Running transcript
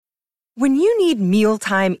When you need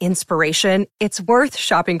mealtime inspiration, it's worth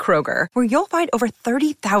shopping Kroger, where you'll find over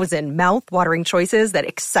 30,000 mouth-watering choices that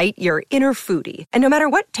excite your inner foodie. And no matter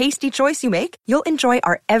what tasty choice you make, you'll enjoy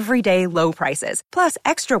our everyday low prices, plus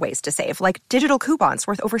extra ways to save, like digital coupons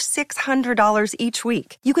worth over $600 each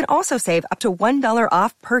week. You can also save up to $1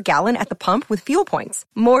 off per gallon at the pump with fuel points.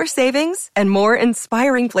 More savings and more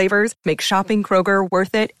inspiring flavors make shopping Kroger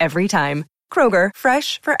worth it every time. Kroger,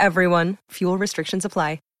 fresh for everyone. Fuel restrictions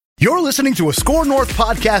apply. You're listening to a Score North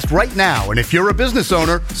podcast right now, and if you're a business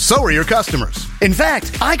owner, so are your customers. In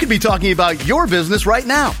fact, I could be talking about your business right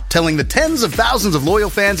now, telling the tens of thousands of loyal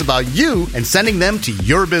fans about you and sending them to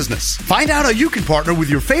your business. Find out how you can partner with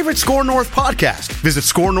your favorite Score North podcast. Visit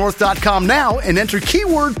scorenorth.com now and enter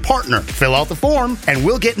keyword partner. Fill out the form, and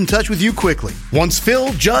we'll get in touch with you quickly. Once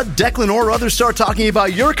Phil, Judd, Declan, or others start talking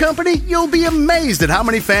about your company, you'll be amazed at how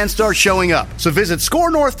many fans start showing up. So visit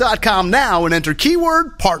scorenorth.com now and enter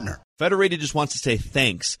keyword partner. Federated just wants to say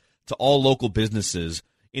thanks to all local businesses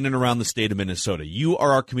in and around the state of Minnesota. You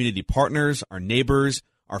are our community partners, our neighbors,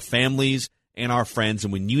 our families, and our friends.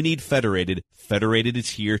 And when you need Federated, Federated is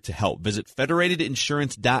here to help. Visit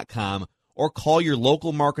federatedinsurance.com or call your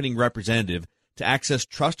local marketing representative to access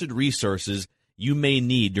trusted resources you may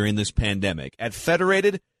need during this pandemic. At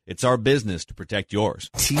Federated, it's our business to protect yours.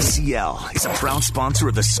 TCL is a proud sponsor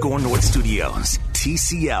of the Score North Studios.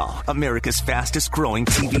 TCL, America's fastest growing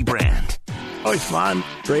TV brand. Oh, it's fun,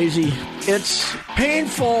 crazy. It's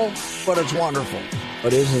painful, but it's wonderful.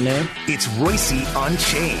 What is the name? It's Reusse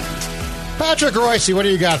Unchained. Patrick Reusse, what do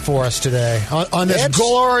you got for us today on this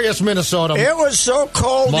glorious Minnesota It was so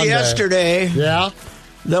cold Monday. yesterday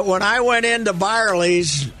that when I went into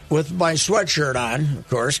Byerly's with my sweatshirt on, of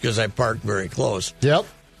course, because I parked very close. Yep.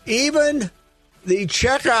 Even the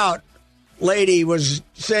checkout lady was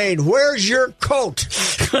saying, "Where's your coat?"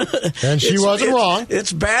 And she wasn't wrong.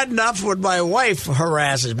 It's bad enough when my wife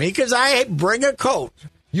harasses me because I bring a coat.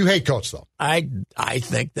 You hate coats, though. I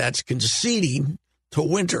think that's conceding to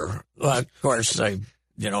winter. Of course,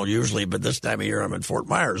 usually, but this time of year I'm in Fort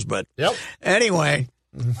Myers. But anyway,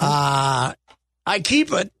 I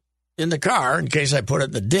keep it in the car in case I put it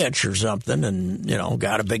in the ditch or something and,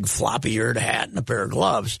 got a big floppy-eared hat and a pair of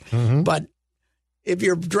gloves. Mm-hmm. But if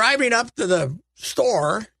you're driving up to the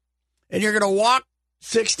store and you're going to walk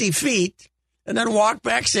 60 feet and then walk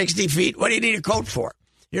back 60 feet, what do you need a coat for?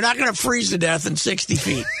 You're not going to freeze to death in 60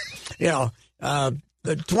 feet.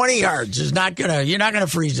 The 20 yards is you're not going to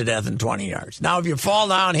freeze to death in 20 yards. Now, if you fall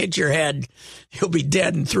down, hit your head, you'll be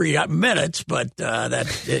dead in 3 minutes, but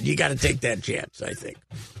you got to take that chance, I think.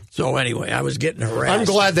 So anyway, I was getting harassed. I'm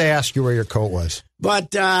glad they asked you where your coat was.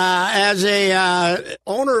 But as a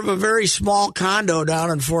owner of a very small condo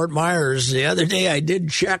down in Fort Myers, the other day I did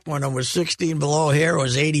check when it was 16 below. Here it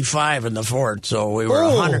was 85 in the fort, so we were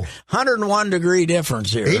 101 degree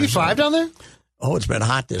difference here. 85 down there? Oh, it's been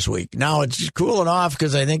hot this week. Now it's cooling off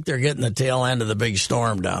because I think they're getting the tail end of the big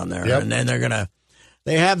storm down there, and then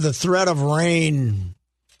they have the threat of rain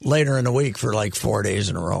later in the week for like 4 days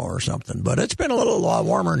in a row or something. But it's been a little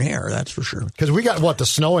warmer in here, that's for sure. Because we got, the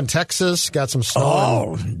snow in Texas? Got some snow.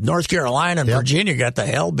 Oh, North Carolina and Virginia got the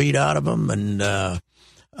hell beat out of them. And, in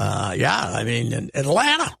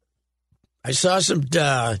Atlanta. I saw some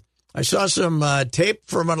tape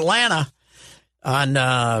from Atlanta on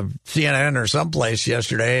CNN or someplace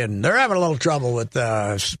yesterday, and they're having a little trouble with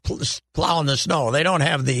plowing the snow. They don't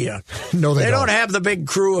have the they don't have the big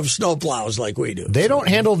crew of snow plows like we do. They don't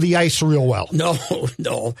handle the ice real well. No.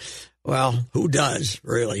 Well, who does,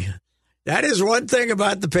 really? That is one thing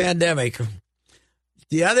about the pandemic.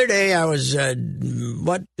 The other day I was,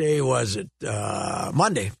 what day was it?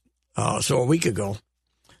 Monday. So a week ago,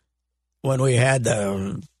 when we had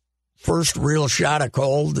the first real shot of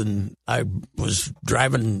cold, and I was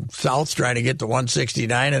driving south trying to get to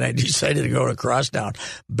 169, and I decided to go to Crosstown.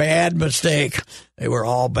 Bad mistake. They were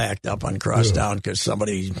all backed up on Crosstown because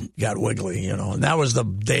somebody got wiggly, And that was the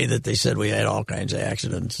day that they said we had all kinds of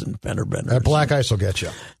accidents and fender benders. That black ice will get you.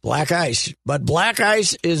 Black ice. But black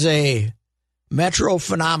ice is a metro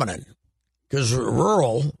phenomenon because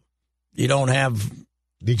rural, you don't have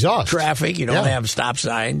the exhaust traffic. You don't have stop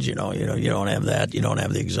signs. You don't have that. You don't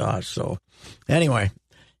have the exhaust. So anyway,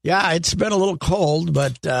 it's been a little cold,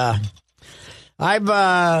 but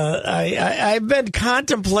I've been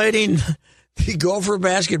contemplating the Gopher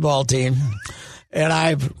basketball team, and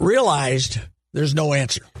I've realized there's no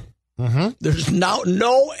answer. Mm-hmm. There's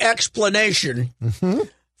no explanation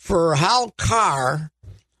for how Carr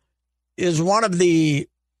is one of the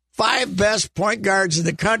 5 best point guards in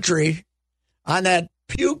the country on that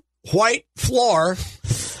puke white floor,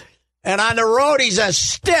 and on the road he's a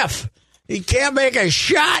stiff. He can't make a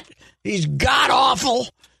shot. He's god-awful.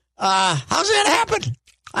 How's that happen?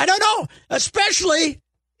 I don't know, especially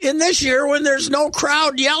in this year when there's no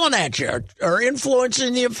crowd yelling at you or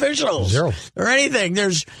influencing the officials or anything.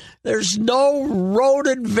 There's no road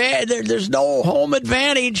advantage. There's no home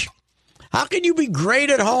advantage. How can you be great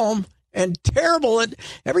at home and terrible at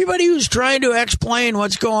everybody who's trying to explain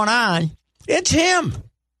what's going on? It's him.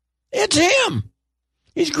 It's him.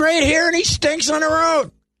 He's great here and he stinks on the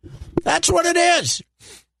road. That's what it is.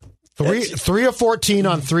 3 of 14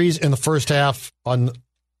 on threes in the first half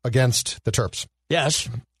against the Terps. Yes.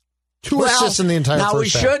 2 assists in the entire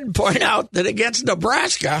first half. Now, we should point out that against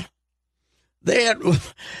Nebraska, they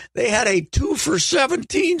had a 2 for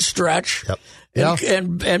 17 stretch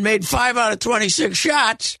and made 5 out of 26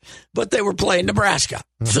 shots, but they were playing Nebraska.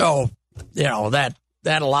 Mm-hmm. So, that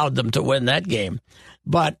allowed them to win that game.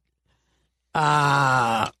 But,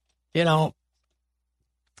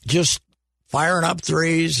 just firing up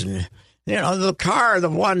threes and, the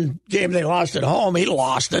one game they lost at home, he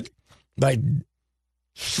lost it by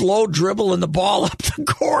slow dribbling the ball up the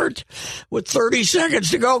court with 30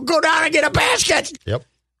 seconds to go. Go down and get a basket. Yep.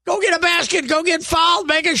 Go get a basket. Go get fouled.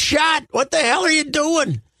 Make a shot. What the hell are you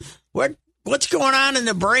doing? What's going on in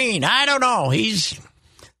the brain? I don't know.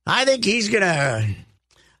 I think he's gonna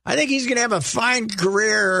have a fine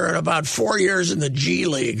career in about 4 years in the G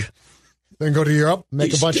League. Then go to Europe,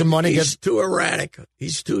 make a bunch of money. He's too erratic.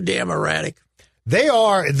 He's too damn erratic. They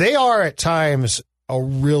are at times a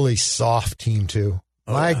really soft team too.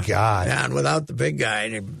 My God. Yeah, and without the big guy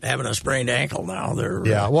and having a sprained ankle now, they're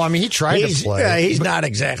well, I mean, he tried to play. Yeah, he's not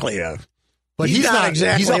exactly he's not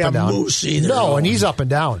exactly he's up and down. Moose either. No, and he's up and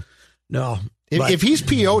down. No. If he's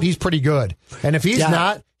PO'd, he's pretty good. And if he's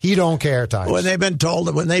not, he don't care at times. When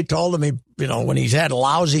they told him when he's had a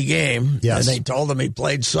lousy game, and they told him he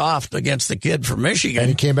played soft against the kid from Michigan. And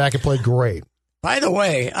he came back and played great. By the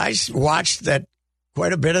way, I watched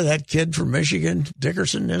quite a bit of that kid from Michigan,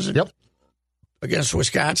 Dickerson, is it? Yep. Against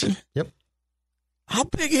Wisconsin? Yep. How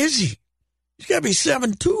big is he? He's got to be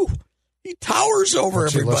 7'2". He towers over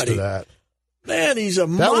everybody. That. Man, he's a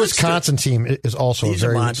monster. That Wisconsin team is also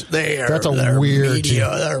a monster. That's a weird team.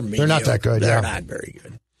 They're not that good. They're not very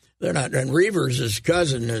good. They're not. And Reavers'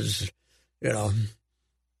 cousin is, kind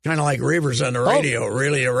of like Reavers on the radio,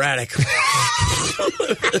 really erratic.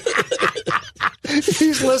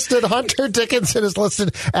 He's listed. Hunter Dickinson is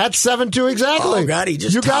listed at 7'2" exactly. Oh God, he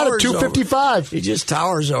just got it 255. He just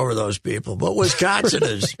towers over those people. But Wisconsin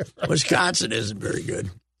isn't very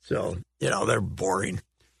good. So they're boring.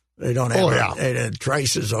 They don't have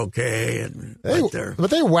Trice is okay,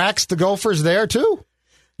 but they waxed the Gophers there too.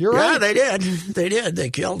 You're right. Yeah, they did. They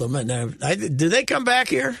killed them. And do they come back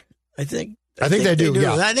here? I think they do.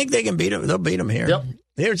 Yeah. I think they can beat them. They'll beat them here. Yep.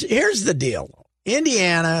 Here's the deal.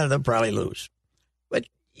 Indiana, they'll probably lose, but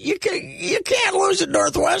you can't lose at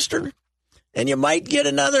Northwestern, and you might get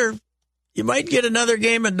another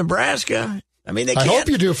game at Nebraska. I mean, I hope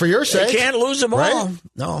you do for your sake. They can't lose them all.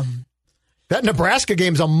 No. That Nebraska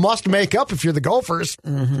game's a must-make-up if you're the Gophers.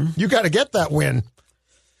 Mm-hmm. You got to get that win.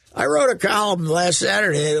 I wrote a column last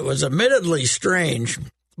Saturday that was admittedly strange,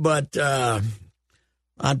 but on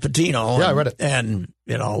Patino. Yeah, I read it. And,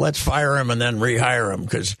 let's fire him and then rehire him.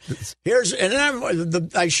 Because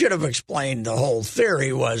I should have explained the whole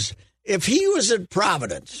theory was if he was at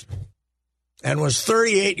Providence and was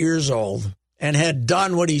 38 years old and had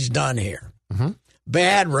done what he's done here, mm-hmm.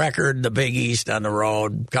 Bad record, the Big East on the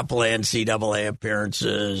road, couple of NCAA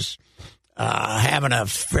appearances, having a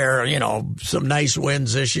fair, some nice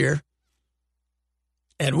wins this year.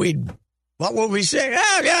 And what would we say?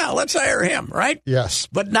 Yeah, let's hire him, right? Yes.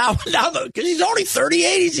 But now, because he's only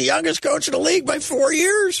 38, he's the youngest coach in the league by 4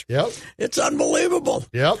 years. Yep. It's unbelievable.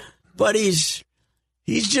 Yep. But he's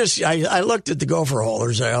just, I looked at the Gopher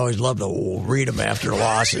holders. I always love to read them after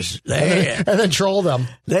losses. And then troll them.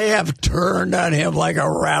 They have turned on him like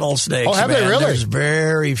a rattlesnake. Oh, have they really? There's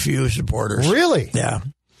very few supporters. Really? Yeah.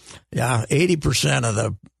 Yeah. 80%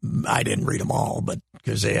 of I didn't read them all, but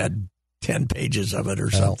because they had 10 pages of it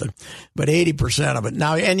or something. But 80% of it.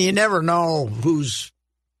 Now, and you never know who's,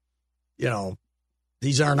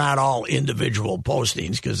 these are not all individual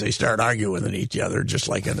postings because they start arguing with each other just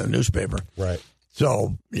like in a newspaper. Right.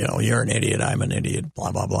 So, you're an idiot, I'm an idiot,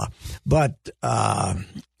 blah, blah, blah. But,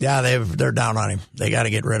 they're down on him. They got to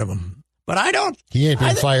get rid of him. But I don't. He ain't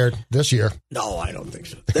been fired this year. No, I don't think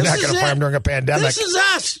so. They're not going to fire him during a pandemic. This is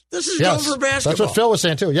us. This is Gopher basketball. That's what Phil was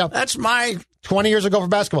saying, too. Yeah. That's my 20 years ago for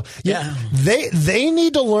basketball. Yeah. They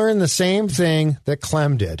need to learn the same thing that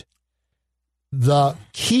Clem did. The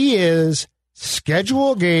key is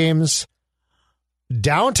schedule games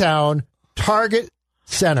downtown, target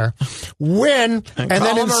Center, win, and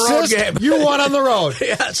then insist you won on the road.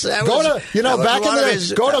 Yes, that go was, to back in the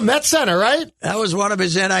day. Go to Met Center, right? That was one of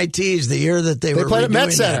his NITs the year that they were played at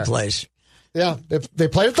Met Center. That place. Yeah, they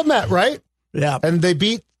played at the Met, right? Yeah, and they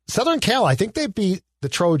beat Southern Cal. I think they beat the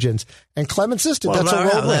Trojans, and Clem insisted that's a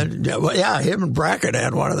road win. Yeah, him and Brackett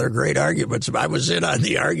had one of their great arguments. I was in on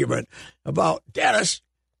the argument about Dennis.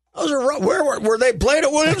 Those are where were they played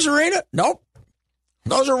at Williams Arena? Nope,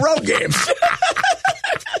 those are road games.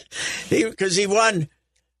 Because he won,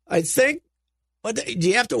 I think. Do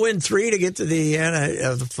you have to win 3 to get to the end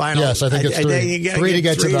of the final? Yes, I think it's 3. 3 to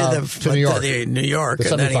get to New York. To New York, the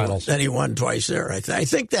semifinals. Then he won twice there. I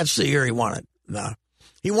think that's the year he won it. No,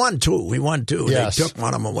 he won 2. Yes. They took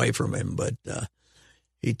one of them away from him, but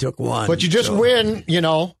he took one. But you just win,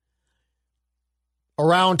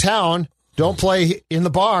 around town. Don't play in the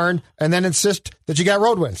barn, and then insist that you got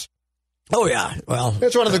road wins. Oh yeah, well,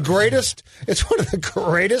 it's one of the greatest. It's one of the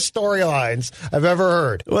greatest storylines I've ever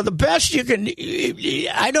heard. Well, the best you can.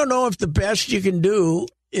 I don't know if the best you can do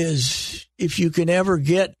is if you can ever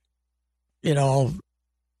get,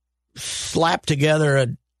 slapped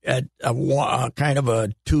together at a kind of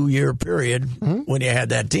a 2-year period when you had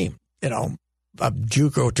that team. A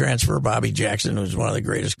JUCO transfer, Bobby Jackson, who's one of the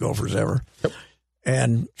greatest Gophers ever. Yep.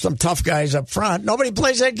 And some tough guys up front. Nobody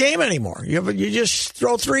plays that game anymore. You just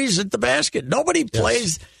throw threes at the basket. Nobody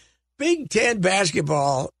plays. Big Ten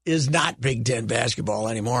basketball is not Big Ten basketball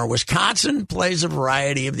anymore. Wisconsin plays a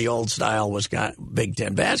variety of the old style Big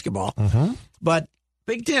Ten basketball. Mm-hmm. But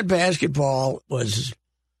Big Ten basketball was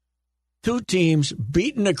 2 teams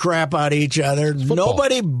beating the crap out of each other.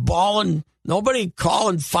 Nobody balling. Nobody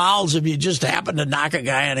calling fouls if you just happen to knock a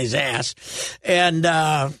guy on his ass. And,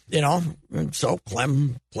 so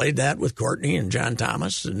Clem played that with Courtney and John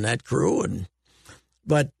Thomas and that crew.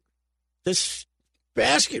 But this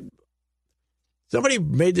somebody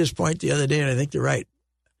made this point the other day, and I think they're right.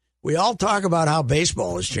 We all talk about how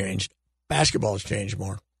baseball has changed. Basketball has changed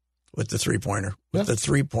more with the three-pointer, with the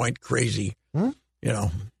three-point crazy, and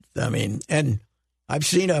I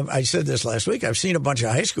said this last week, I've seen a bunch of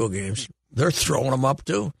high school games. They're throwing them up,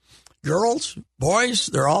 too. Girls, boys,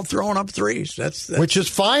 they're all throwing up threes. That's which is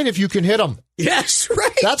fine if you can hit them. Yes,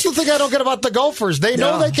 right. That's the thing I don't get about the Gophers. They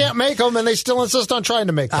know they can't make them, and they still insist on trying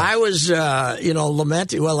to make them. I was,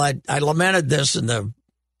 lamenting. Well, I lamented this in the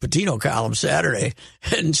Patino column Saturday,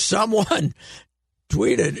 and someone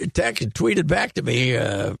tweeted back to me,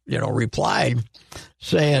 replied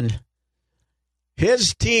saying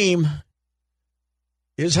his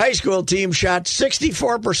high school team shot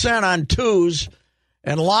 64% on twos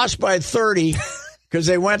and lost by 30 because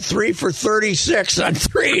they went 3 for 36 on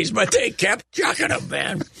threes, but they kept chucking them,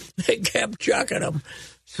 man. They kept chucking them.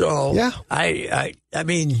 So, yeah. I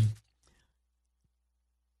mean,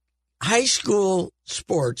 high school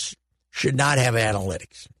sports should not have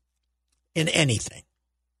analytics in anything.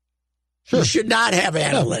 Sure. You should not have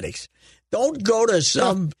analytics. Don't go to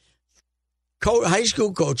some... high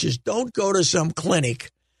school coaches, don't go to some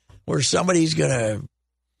clinic where somebody's going to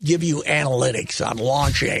give you analytics on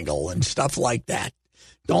launch angle and stuff like that.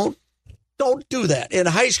 Don't do that. In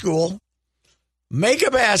high school, make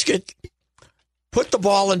a basket, put the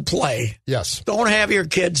ball in play. Yes. Don't have your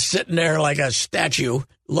kids sitting there like a statue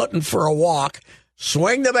looking for a walk.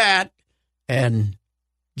 Swing the bat and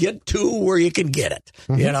get to where you can get it,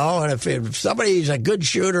 and if somebody's a good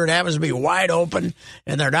shooter and happens to be wide open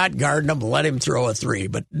and they're not guarding him, let him throw a 3.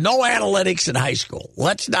 But no analytics in high school.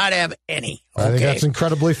 Let's not have any. Okay? I think that's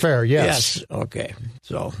incredibly fair, yes. Okay.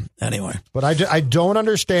 So, anyway. But I don't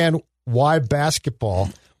understand why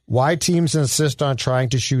teams insist on trying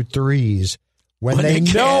to shoot threes when they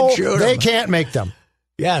know they can't make them.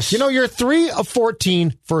 Yes. You're 3 of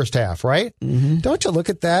 14 first half, right? Mm-hmm. Don't you look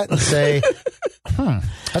at that and say,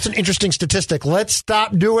 that's an interesting statistic. Let's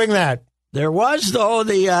stop doing that. There was, though,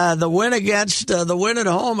 the win at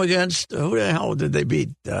home against, who the hell did they beat?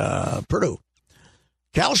 Purdue.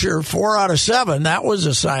 Kelcher, 4 out of 7. That was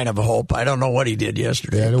a sign of hope. I don't know what he did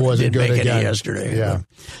yesterday. Yeah, it wasn't good again. Yesterday. Yeah.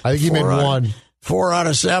 I think he made 1. 4 out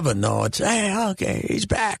of 7, though. It's, okay, he's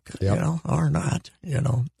back, yep. Or not,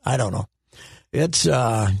 I don't know. It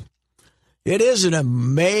is an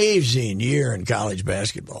amazing year in college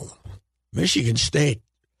basketball. Michigan State,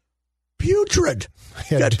 putrid.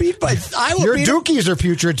 Got beat by Iowa. Your Dukies are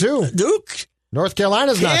putrid too. Duke. North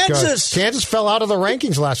Carolina's not good. Kansas fell out of the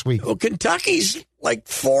rankings last week. Well, Kentucky's like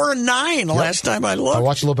 4-9 last time I looked. I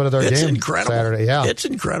watched a little bit of their game incredible. Saturday. Yeah, it's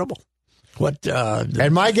incredible.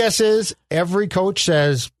 And my guess is every coach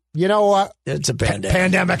says, you know what? It's a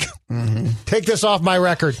pandemic. Mm-hmm. Take this off my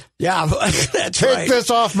record. Yeah, that's Take this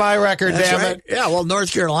off my record, damn it. Yeah, well,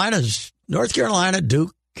 North Carolina's North Carolina,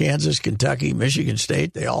 Duke, Kansas, Kentucky, Michigan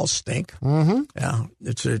State, they all stink. Mm-hmm. Yeah,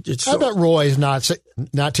 it's. I bet Roy's not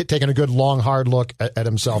taking a good, long, hard look at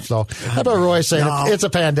himself, though. I bet Roy's saying it's a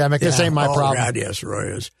pandemic. This ain't my problem. God, yes,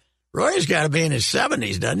 Roy is. Roy's got to be in his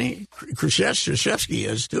 70s, doesn't he? Krzyzewski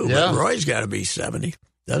is, too. Yeah. But Roy's got to be 70,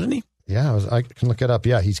 doesn't he? Yeah, I can look it up.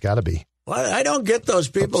 Yeah, he's got to be. Well, I don't get those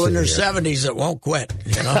people in their 70s that won't quit,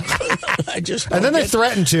 you know? I just don't And then they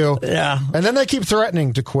threaten to. Yeah. And then they keep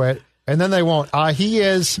threatening to quit, and then they won't. He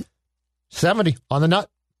is 70 on the nut.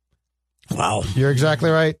 Wow. You're exactly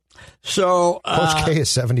right. So Coach K is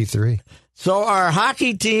 73. So our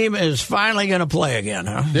hockey team is finally going to play again,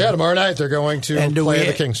 huh? Yeah, tomorrow night they're going to play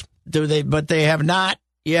the Kings. But they have not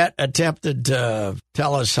yet attempted to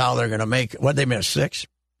tell us how they're going to make it. What, they missed 6?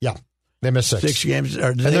 Yeah, they missed 6. 6 games.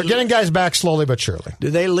 And they're getting guys back slowly but surely.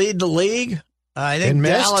 Do they lead the league? I think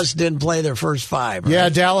Dallas didn't play their first 5. Right? Yeah,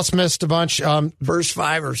 Dallas missed a bunch. First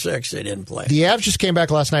 5 or 6, they didn't play. The Avs just came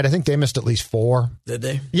back last night. I think they missed at least 4. Did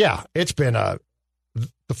they? Yeah, it's been the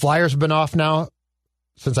Flyers have been off now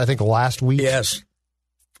since I think last week. Yes.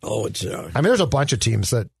 Oh, it's. I mean, there's a bunch of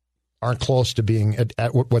teams that aren't close to being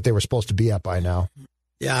at what they were supposed to be at by now.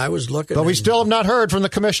 Yeah, I was looking. But we still have not heard from the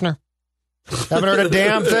commissioner. Haven't heard a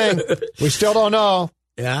damn thing. We still don't know.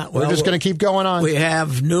 Yeah, we're just going to keep going on. We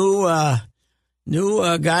have new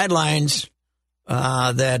guidelines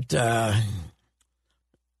that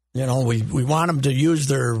we want them to use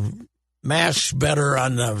their masks better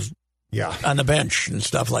on the bench and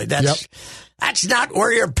stuff like that. Yep. That's not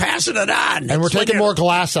where you're passing it on. And we're taking more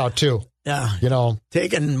glass out too. Yeah,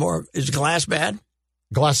 taking more. Is glass bad?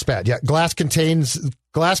 Glass is bad. Yeah, glass contains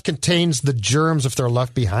the germs if they're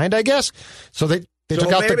left behind, I guess. So they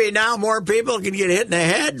took out maybe now more people can get hit in the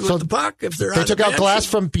head with the puck if they're on the bench. They took out glass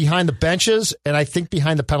from behind the benches and I think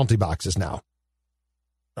behind the penalty boxes now.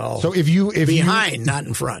 Oh, so if you not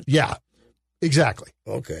in front. Yeah, exactly.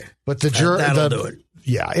 Okay, but that'll do it.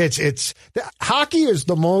 Yeah, it's hockey is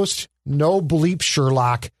the most no bleep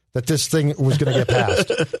Sherlock that this thing was going to get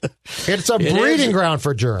past. It's a breeding ground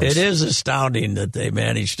for germs. It is astounding that they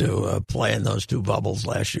managed to play in those 2 bubbles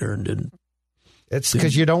last year and didn't. It's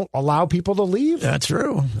because you don't allow people to leave. That's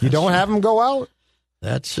true. You don't have them go out.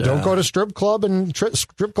 Don't go to strip clubs and get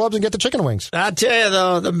the chicken wings. I tell you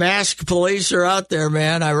though, the mask police are out there,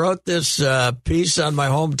 man. I wrote this piece on my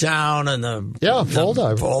hometown and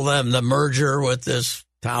the merger with this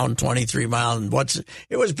town 23 miles.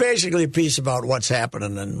 It was basically a piece about what's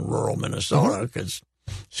happening in rural Minnesota because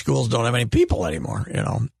schools don't have any people anymore.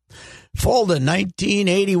 Fulda,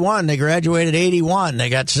 1981. They graduated 81. They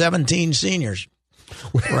got 17 seniors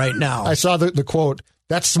right now. I saw the quote.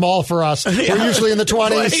 That's small for us. We're usually in the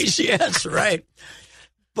 20s. Yes, right.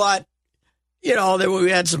 But,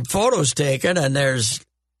 we had some photos taken, and there's,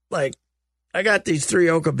 I got these 3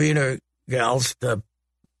 Okabena gals.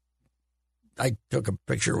 I took a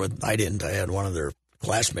picture I had one of their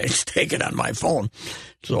classmates take it on my phone,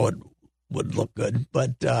 so it would look good.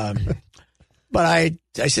 But I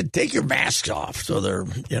said, take your masks off, so they're,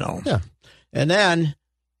 Yeah. And then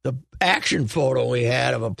the action photo we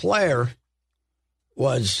had of a player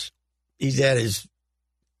he's at his,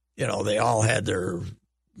 they all had their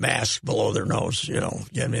masks below their nose,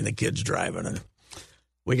 the kids driving. And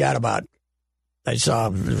we got I saw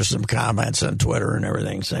there was some comments on Twitter and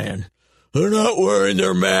everything saying, they're not wearing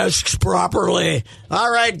their masks properly. All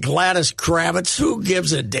right, Gladys Kravitz, who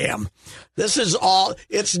gives a damn?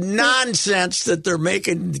 It's nonsense that they're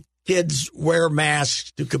making kids wear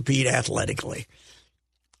masks to compete athletically.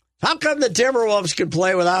 How come the Timberwolves can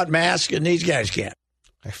play without masks and these guys can't?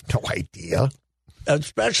 I have no idea.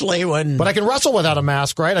 Especially when... But I can wrestle without a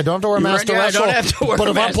mask, right? I don't have to wear a mask to wrestle. I don't have to wear but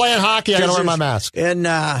a if mask. I'm playing hockey, I got to wear my mask.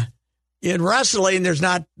 In wrestling, there's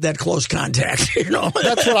not that close contact,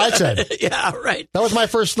 That's what I said. Yeah, right. That was my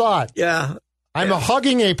first thought. Yeah. I'm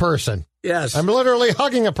hugging a person. Yes. I'm literally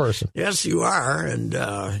hugging a person. Yes, you are. And,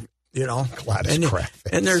 Gladys Kravitz.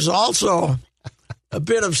 And there's also a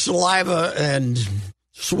bit of saliva and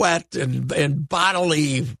sweat and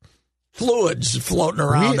bodily fluids floating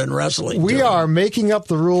around in wrestling. We are making up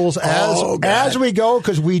the rules as we go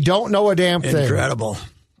because we don't know a damn thing. Incredible.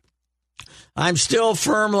 I'm still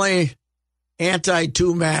firmly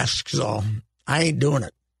anti-2 masks, so I ain't doing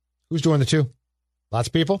it. Who's doing the 2? Lots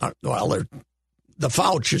of people? The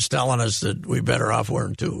Fauch is telling us that we better off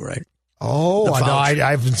wearing 2, right? Oh, no, I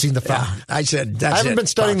haven't seen the Fauch. Yeah, I said I haven't been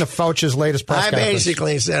studying the Fauch's latest press conference. I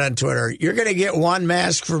basically said on Twitter, you're going to get 1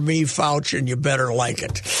 mask from me, Fauch, and you better like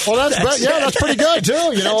it. Well, that's pretty good,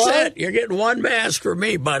 too. That's it. You're getting 1 mask from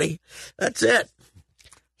me, buddy. That's it.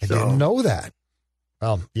 I didn't know that.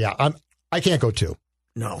 Well, yeah, I can't go 2.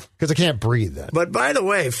 No. Because they can't breathe then. But by the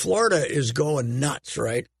way, Florida is going nuts,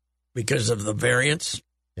 right? Because of the variants.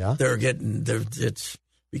 Yeah. It's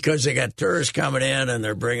because they got tourists coming in and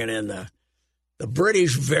they're bringing in the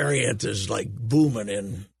British variant is like booming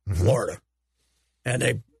in Florida.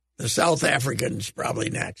 And the South Africans probably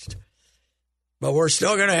next. But we're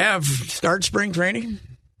still going to start spring training.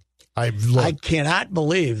 I cannot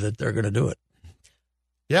believe that they're going to do it.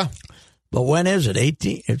 Yeah. But when is it?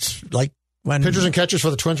 18? It's like when? Pitchers and catchers for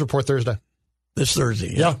the Twins report Thursday. This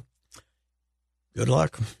Thursday. Yeah. Good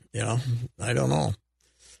luck. I don't know.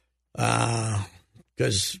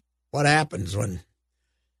 Because what happens when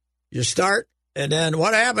you start, and then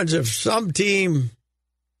what happens if some team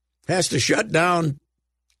has to shut down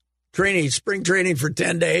spring training for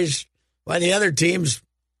 10 days while the other team's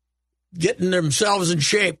getting themselves in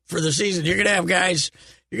shape for the season? You're going to have guys,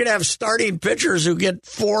 you're going to have starting pitchers who get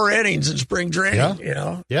 4 innings in spring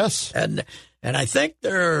training, Yes. And I think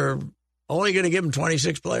they're only going to give them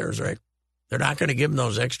 26 players, right? They're not going to give them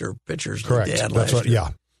those extra pitchers Correct. that they had last year. Yeah.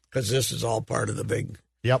 Because this is all part of the big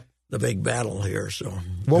battle here. So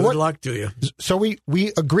good luck to you. So we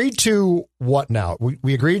agreed to what now?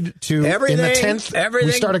 We agreed to in the 10th,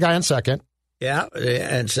 we start a guy on second. Yeah,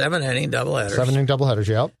 and 7-inning doubleheaders. 7-inning doubleheaders,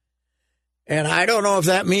 yep. And I don't know if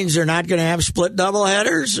that means they're not going to have split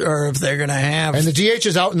doubleheaders or if they're going to have. And the DH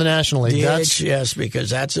is out in the National League. Yes, because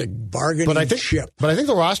that's a bargaining chip. But I think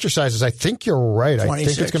the roster sizes, I think you're right. I think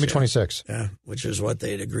it's going to be 26. Yeah, which is what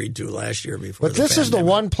they'd agreed to last year before. But this is the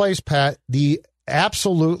one place, Pat, the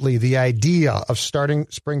idea of starting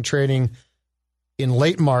spring training in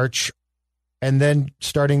late March and then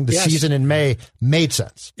starting the season in May made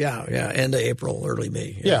sense. Yeah, end of April, early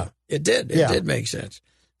May. Yeah. It did. It did make sense.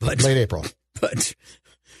 But late April.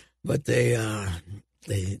 But they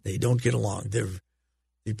don't get along.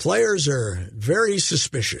 The players are very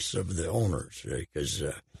suspicious of the owners because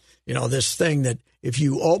this thing that if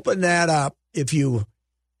you open that up, if you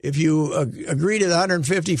agree to the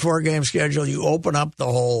 154 game schedule, you open up the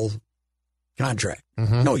whole contract.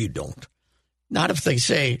 Mm-hmm. No, you don't. Not if they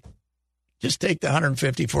say just take the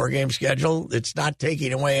 154 game schedule. It's not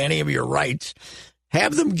taking away any of your rights.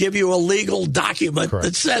 Have them give you a legal document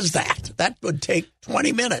that says that. That would take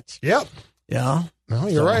 20 minutes. Yep. Yeah. No,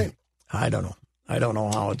 you're right. I don't know. I don't know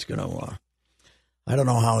how it's going to. I don't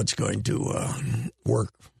know how it's going to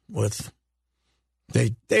work with.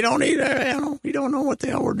 They don't need. We don't know what the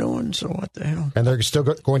hell we're doing. So what the hell? And they're still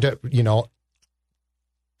going to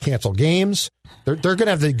cancel games. They're going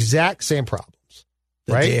to have the exact same problems.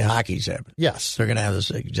 Right? Hockey's having. Yes. They're going to have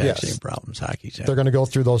the exact same problems hockey's having. They're going to go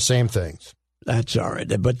through those same things. That's all right.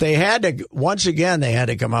 But they had to, once again, they had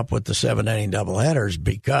to come up with the 7-inning doubleheaders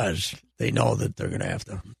because they know that they're going to have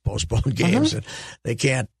to postpone games. And they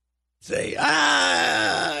can't say, you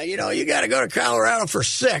got to go to Colorado for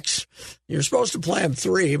 6. You're supposed to play them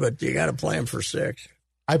 3, but you got to play them for 6.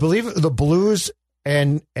 I believe the Blues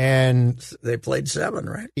and they played 7,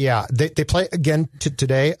 right? Yeah, they play again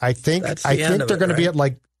today. I think they're going to be at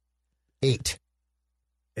like 8.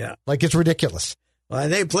 Yeah, like it's ridiculous. Well,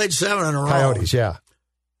 they played 7 in a row. Coyotes, yeah.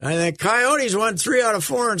 I think Coyotes won 3 out of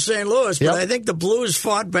 4 in St. Louis, but I think the Blues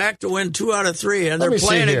fought back to win 2 out of 3, and they're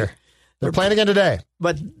playing here. They're playing again today.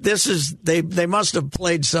 But this is they must have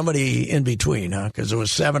played somebody in between, huh? Because it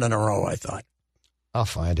was 7 in a row. I thought. I'll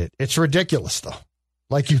find it. It's ridiculous, though.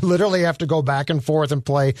 Like you literally have to go back and forth and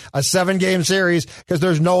play a 7-game series because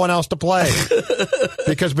there's no one else to play.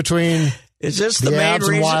 Because between. Is this the main Abs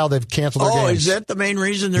reason? And Wild, they've canceled their games. Oh, is that the main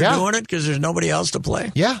reason they're doing it? Because there's nobody else to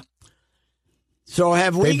play? Yeah. So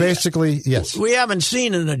have we... They basically, yes. We haven't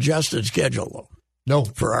seen an adjusted schedule, though. No.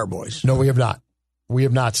 For our boys. No, we have not. We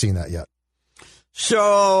have not seen that yet.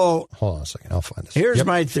 So... Hold on a second. I'll find this. Here's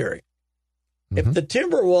my theory. Mm-hmm. If the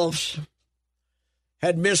Timberwolves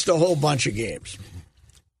had missed a whole bunch of games,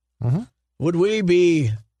 would we be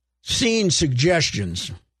seeing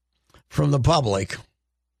suggestions from the public?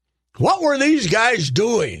 What were these guys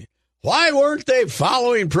doing? Why weren't they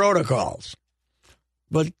following protocols?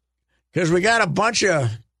 But because we got a bunch of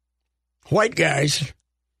white guys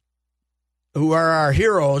who are our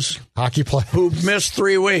heroes, hockey players, who missed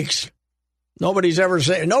 3 weeks. Nobody's saying,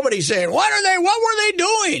 what were they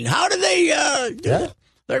doing? How did they,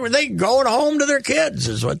 they going home to their kids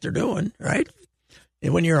is what they're doing, right?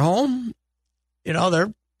 And when you're home,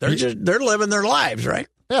 they're living their lives, right?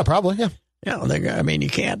 Yeah, probably, yeah. Yeah, you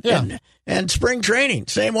can't. Yeah. And spring training,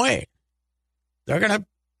 same way. They're gonna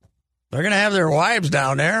have their wives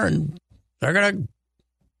down there, and they're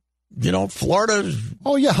gonna, Florida.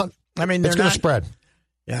 Oh yeah, I mean, it's gonna spread.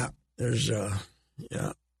 Yeah, there's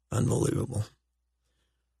unbelievable,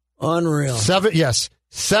 unreal.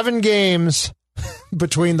 7 games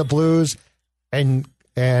between the Blues and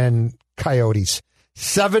Coyotes.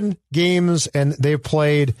 7 games, and they've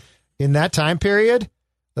played in that time period.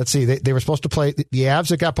 Let's see, they were supposed to play the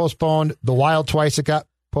Avs, it got postponed, the Wild twice, it got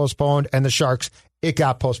postponed, and the Sharks, it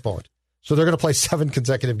got postponed. So they're going to play 7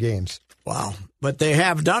 consecutive games. Wow. But they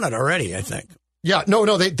have done it already, I think. Yeah,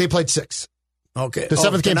 no, they played 6. Okay. The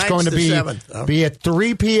 7th game's going to be at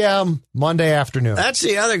 3 p.m. Monday afternoon. That's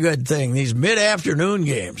the other good thing, these mid-afternoon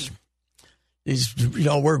games. These,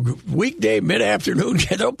 we're weekday mid-afternoon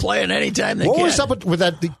games. They'll play it anytime they can. What was up with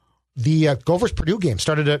that? The Gophers-Purdue game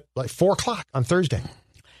started at like 4 o'clock on Thursday.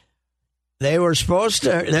 They were supposed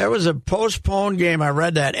to, there was a postponed game. I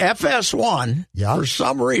read that. FS1, for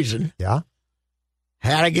some reason,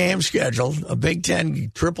 had a game scheduled, a Big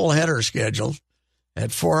Ten triple header scheduled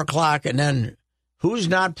at 4 o'clock, and then who's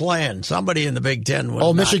not playing? Somebody in the Big Ten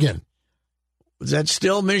was Michigan. Was that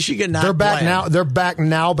still Michigan? They're back playing? now. They're back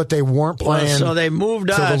now, but they weren't playing. So they moved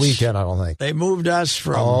us till the weekend. I don't think they moved us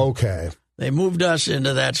from. Okay. They moved us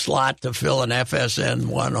into that slot to fill an FSN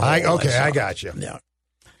 1 hole. I got you. Yeah.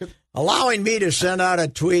 Allowing me to send out a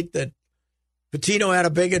tweet that Patino had a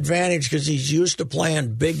big advantage because he's used to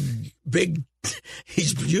playing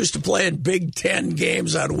he's used to playing Big Ten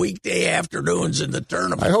games on weekday afternoons in the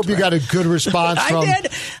tournament. I hope you got a good response from. I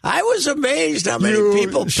did. I was amazed how many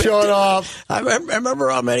people shut up. I remember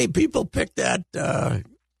how many people picked up on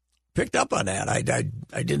that.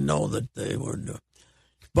 I didn't know that they were.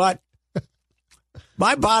 But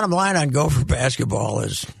my bottom line on Gopher basketball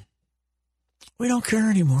is we don't care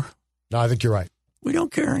anymore. No, I think you're right. We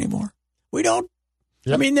don't care anymore. We don't.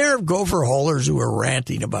 Yep. I mean, there are Gopher holders who are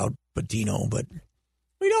ranting about Patino, but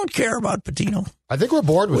we don't care about Patino. I think we're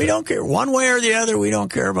bored with it. We don't care. One way or the other, we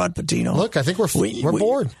don't care about Patino. Look, I think we're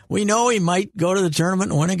bored. We know he might go to the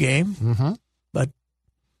tournament and win a game, but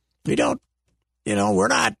we don't, we're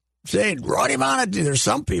not saying run him out of. There's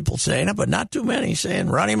some people saying it, but not too many saying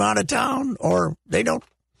run him out of town, or they don't.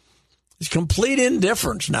 It's complete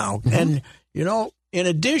indifference now. And, in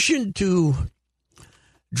addition to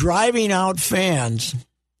driving out fans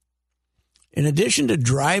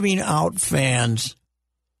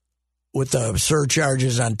with the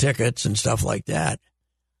surcharges on tickets and stuff like that,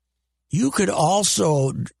 you could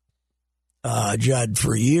also, Judd,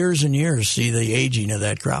 for years and years, see the aging of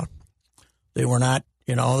that crowd. They were not,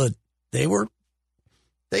 they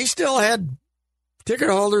still had ticket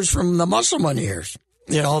holders from the Musselman years,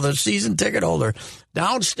 the season ticket holder.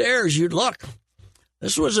 Downstairs, you'd look.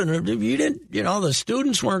 This wasn't, you didn't, the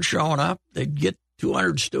students weren't showing up. They'd get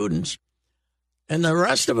 200 students. And the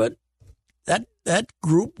rest of it, that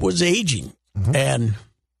group was aging. And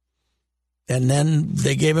then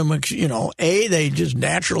they gave him, they just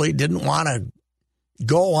naturally didn't want to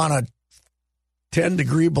go on a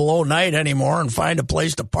 10-degree below night anymore and find a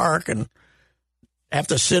place to park and have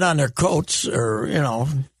to sit on their coats or,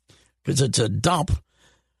 because it's a dump.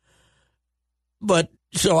 But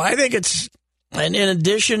so I think it's, and in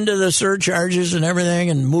addition to the surcharges and everything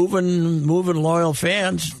and moving loyal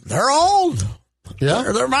fans, they're old. Yeah.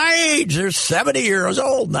 They're my age. They're 70 years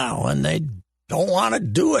old now, and they don't want to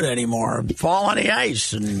do it anymore, fall on the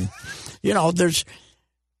ice. And, there's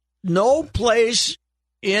no place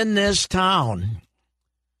in this town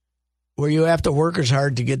where you have to work as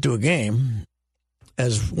hard to get to a game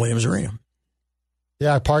as Williams Arena.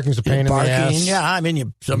 Yeah, parking's a pain in the ass. Yeah, I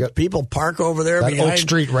mean, some people park over there that behind Oak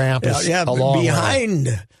Street ramp is a long behind.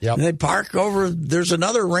 way. Yep. And they park over. There's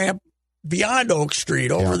another ramp beyond Oak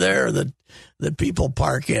Street over there that people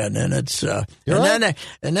park in, and it's and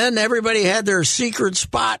then everybody had their secret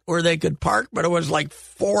spot where they could park, but it was like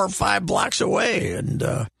 4 or 5 blocks away, and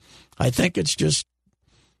I think it's just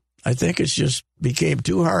became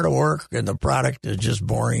too hard to work, and the product is just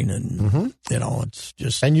boring, and it's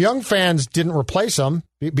just. And young fans didn't replace them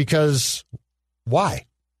because why?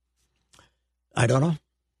 I don't know.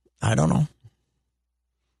 I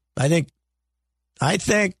think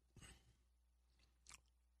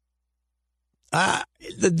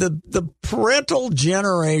the parental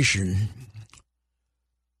generation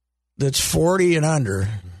that's 40 and under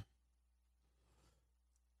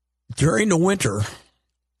during the winter,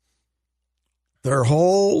 their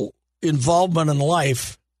whole involvement in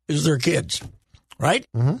life is their kids, right?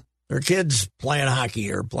 Their kids playing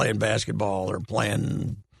hockey or playing basketball or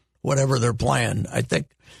playing whatever they're playing. I think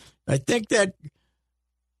that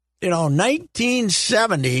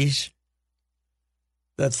 1970s,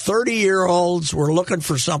 the 30-year-olds were looking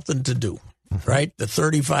for something to do, right? The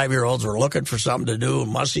 35-year-olds were looking for something to do.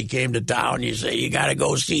 Mussy came to town. You say, you got to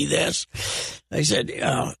go see this. They said,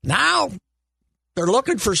 now they're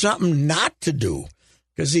looking for something not to do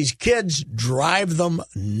because these kids drive them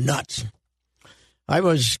nuts.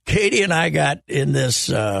 Katie and I got in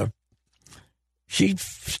this, she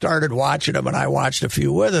started watching them and I watched a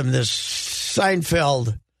few with him, this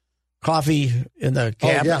Seinfeld Coffee in the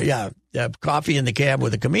Cab. Oh, yeah. Coffee in the Cab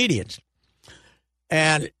with the comedians.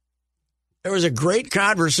 And there was a great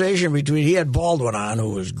conversation between, he had Baldwin on,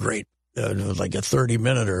 who was great. It was like a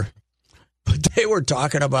 30-minute-er. But they were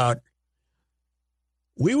talking about,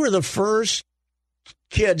 we were the first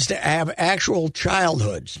kids to have actual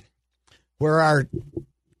childhoods where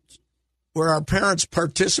our parents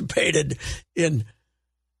participated in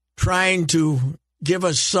trying to give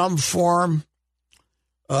us some form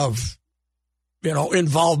of,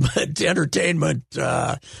 involvement, entertainment,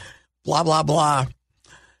 blah, blah, blah.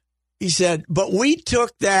 He said, but we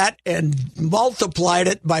took that and multiplied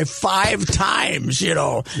it by 5 times,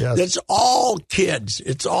 Yes. It's all kids.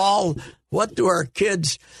 It's all, what do our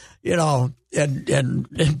kids, and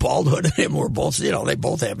Baldwin and him were both, they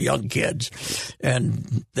both have young kids.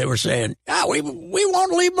 And they were saying, we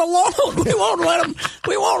won't leave them alone. We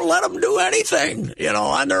won't let them do anything,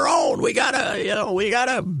 on their own. We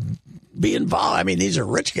gotta be involved. I mean, these are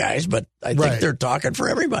rich guys, but I think they're talking for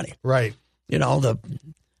everybody. Right.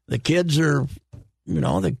 The kids are,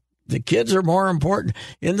 the kids are more important.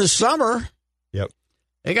 In the summer, yep,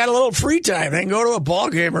 they got a little free time. They can go to a ball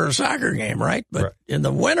game or a soccer game, right? But in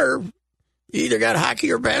the winter, you either got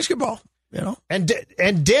hockey or basketball, And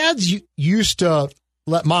dads used to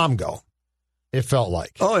let mom go, it felt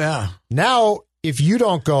like. Oh, yeah. Now, if you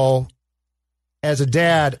don't go as a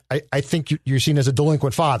dad, I think you're seen as a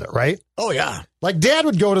delinquent father, right? Oh, yeah. Like Dad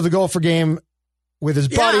would go to the Gopher game with his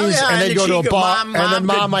buddies, and they'd go to a bar, and then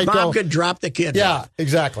Mom might go. Mom could drop the kid. Yeah,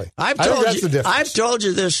 exactly. I think that's the difference. I've told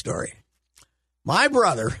you this story. My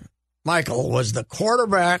brother, Michael, was the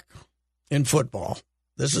quarterback in football.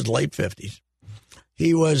 This is late 50s.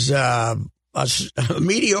 He was a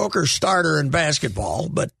mediocre starter in basketball,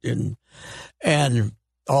 and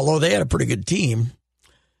although they had a pretty good team,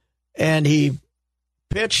 and he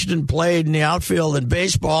pitched and played in the outfield in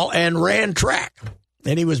baseball and ran track.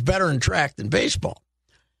 And he was better in track than baseball.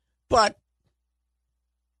 But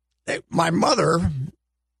my mother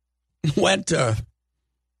went to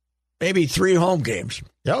maybe 3 home games.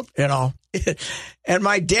 Yep. And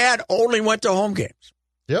my dad only went to home games.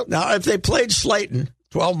 Yep. Now, if they played Slayton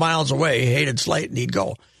 12 miles away, he hated Slayton, he'd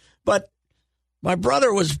go. But my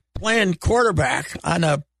brother was playing quarterback on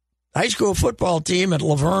a high school football team at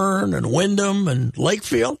Laverne and Wyndham and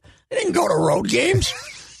Lakefield. They didn't go to road games.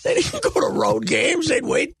 They didn't go to road games. They'd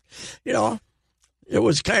wait. It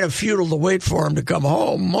was kind of futile to wait for him to come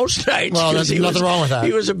home most nights. Well, there's nothing wrong with that.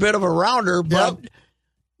 He was a bit of a rounder, but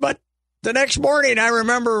the next morning I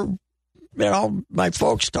remember, my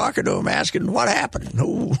folks talking to him, asking what happened,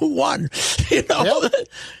 who won. Yep.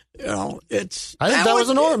 It's. I think that was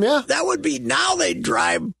the norm. Yeah, that would be now. They'd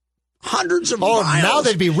drive hundreds of miles. Now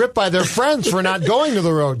they'd be ripped by their friends for not going to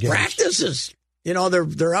the road games. Practices.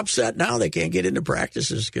 They're upset now. They can't get into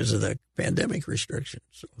practices because of the pandemic restrictions.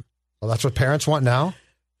 So. Well, that's what parents want now?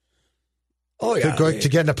 Oh, yeah. To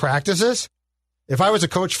get into practices? If I was a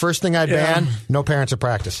coach, first thing I'd ban, no parents at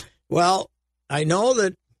practice. Well, I know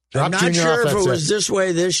that, I'm not sure if it was this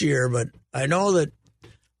way this year, but I know that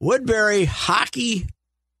Woodbury hockey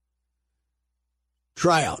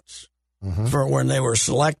tryouts for when they were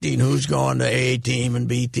selecting who's going to A team and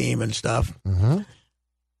B team and stuff,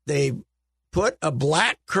 they put a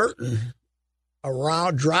black curtain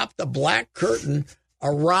dropped a black curtain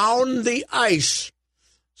around the ice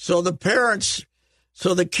so the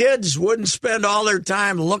kids wouldn't spend all their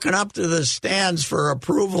time looking up to the stands for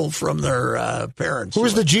approval from their parents.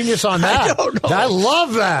 Who's the genius on that? I don't know. I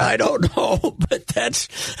love that. I don't know, but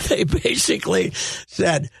they basically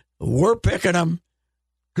said, we're picking them.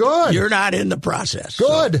 Good. You're not in the process.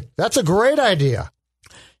 Good. So. That's a great idea.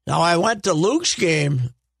 Now, I went to Luke's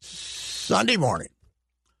game Sunday morning.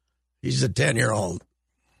 He's a 10-year-old.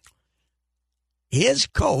 His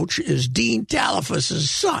coach is Dean Talifas's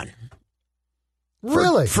son.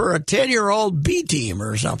 Really? For a 10-year-old B team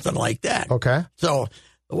or something like that. Okay. So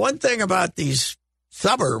the one thing about these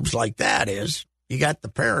suburbs like that is you got the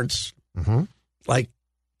parents, like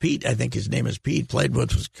Pete, I think his name is Pete, played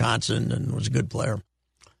with Wisconsin and was a good player.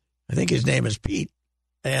 I think his name is Pete.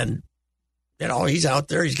 And, he's out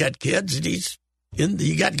there, he's got kids, and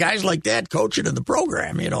you got guys like that coaching in the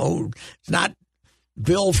program, it's not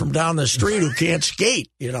Bill from down the street who can't skate,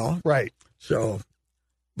 Right. So,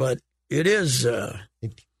 but it is.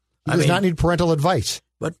 He does not need parental advice.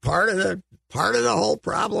 But part of the whole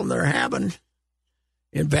problem they're having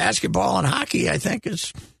in basketball and hockey, I think,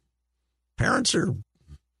 is parents are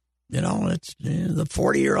it's the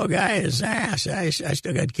 40-year-old guy is I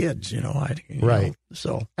still got kids, right.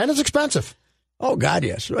 So and it's expensive. Oh God,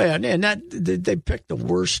 yes, and that they picked the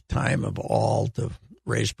worst time of all to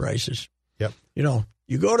raise prices. Yep.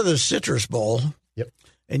 You go to the Citrus Bowl. Yep.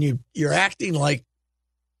 And you're acting like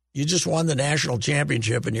you just won the national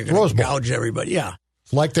championship and you're going to gouge everybody. Yeah.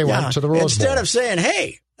 Like they went to the Rose Bowl. Instead of saying,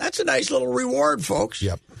 hey, that's a nice little reward, folks.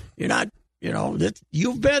 Yep. You're not,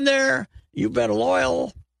 you've been there, you've been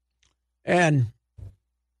loyal. And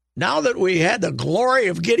now that we had the glory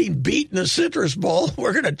of getting beat in the Citrus Bowl,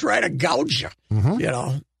 we're going to try to gouge you.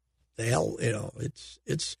 Mm-hmm. The hell,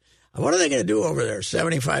 it's what are they going to do over there?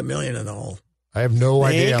 $75 million in the hole. I have no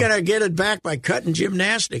idea. They ain't going to get it back by cutting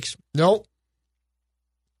gymnastics. No,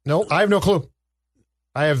 I have no clue.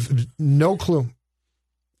 I have no clue.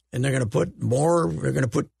 And they're going to put more. They're going to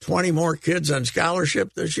put 20 more kids on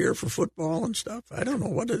scholarship this year for football and stuff. I don't know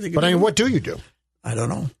what are they going to do. But I mean, what do you do? I don't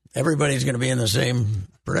know. Everybody's going to be in the same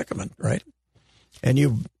predicament, right?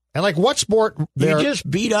 And like what sport? You just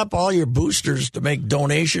beat up all your boosters to make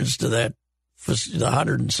donations to that for the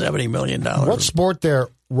 $170 million. What sport there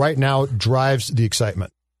right now drives the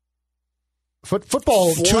excitement?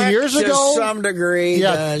 Football 2 years ago, to some degree,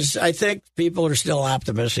 does. I think people are still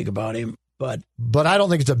optimistic about him, but I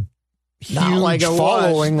don't think it's a huge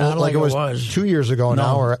following like it was 2 years ago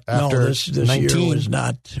now or after this 19.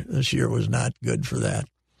 This year was not good for that.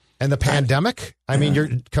 And the pandemic, I mean, you're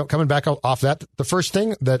coming back off that. The first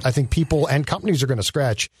thing that I think people and companies are going to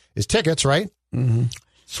scratch is tickets, right? Mm-hmm.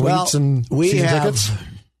 Suites and season tickets.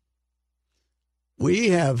 We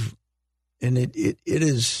have, and it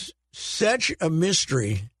is such a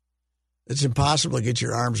mystery. It's impossible to get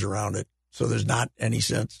your arms around it. So there's not any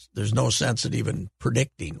sense. There's no sense in even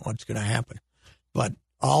predicting what's going to happen. But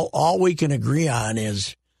all we can agree on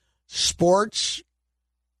is sports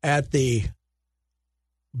at the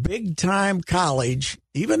big time college,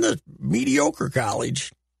 even the mediocre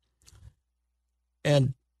college,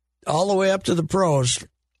 and all the way up to the pros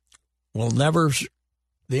will never.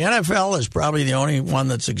 The NFL is probably the only one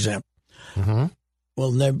that's exempt. Mm-hmm.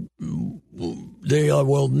 They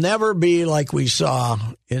will never be like we saw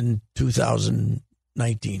in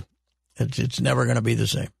 2019. It's never going to be the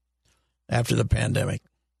same after the pandemic.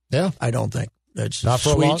 Yeah, I don't think. It's not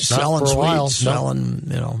for a while. Selling sweets,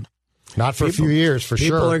 selling, Not for a few years, for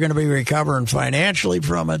sure. People are going to be recovering financially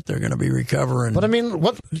from it. They're going to be recovering. But I mean,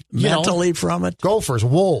 mentally from it. Gophers,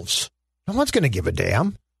 Wolves. No one's going to give a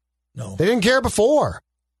damn. No, they didn't care before.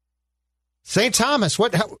 St. Thomas,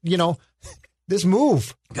 this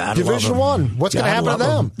move, God Division I. What's going to happen to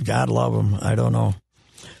them? God love them. I don't know.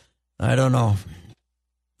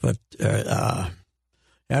 But I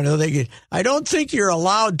know I don't think you're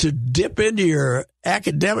allowed to dip into your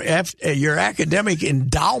academic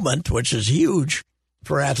endowment, which is huge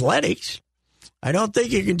for athletics. I don't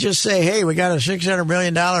think you can just say, "Hey, we got a $600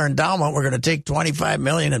 million endowment. We're going to take $25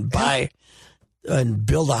 million and buy and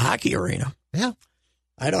build a hockey arena." Yeah,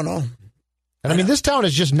 I don't know. And I mean, this town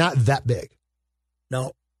is just not that big.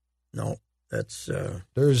 No, that's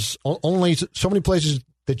there's only so many places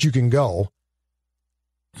that you can go.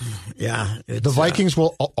 Yeah, the Vikings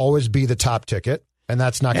will always be the top ticket, and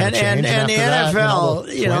that's not going to change. And the NFL,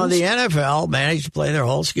 that, the NFL managed to play their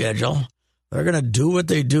whole schedule. They're going to do what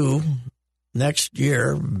they do next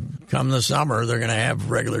year. Come the summer, they're going to have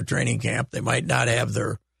regular training camp. They might not have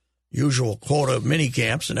their usual quota of mini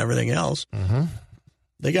camps and everything else. Mm-hmm.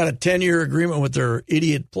 They got a 10-year agreement with their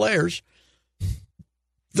idiot players.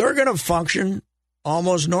 They're going to function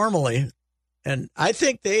almost normally. And I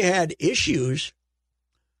think they had issues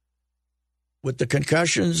with the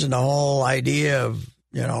concussions and the whole idea of,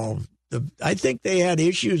 I think they had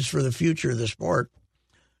issues for the future of the sport.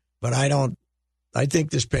 But I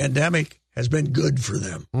think this pandemic has been good for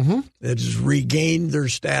them. Mm-hmm. It has regained their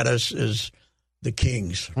status as the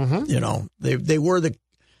kings. Mm-hmm. They were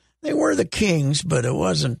the kings, but it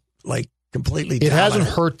wasn't like completely It dominant. hasn't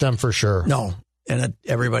hurt them for sure. No. And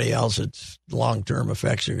everybody else, its long-term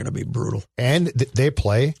effects are going to be brutal. And they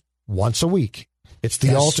play once a week. It's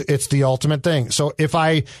the ultimate thing. So if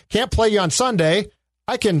I can't play you on Sunday,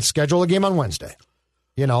 I can schedule a game on Wednesday.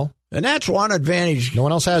 And that's one advantage. No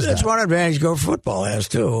one else has that. That's one advantage Gopher football has,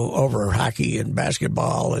 too, over hockey and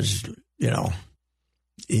basketball is,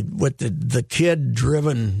 with the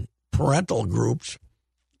kid-driven parental groups,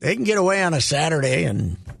 they can get away on a Saturday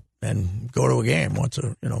and go to a game and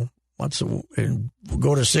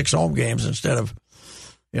go to 6 home games instead of,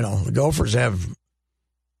 the Gophers have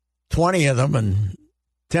 20 of them and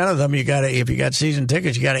 10 of them if you got season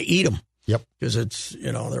tickets, you got to eat them. Yep. Because it's,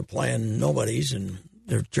 they're playing nobodies and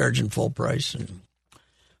they're charging full price. And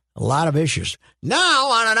A lot of issues.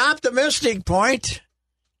 Now, on an optimistic point,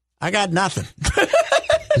 I got nothing.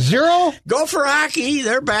 Zero? Gopher hockey,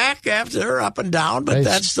 they're back after they're up and down, but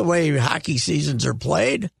that's the way hockey seasons are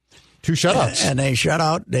played. 2 shutouts. And they shut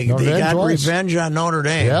out. They got revenge on Notre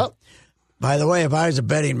Dame. Yep. By the way, if I was a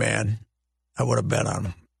betting man, I would have bet on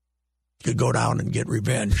them. Could go down and get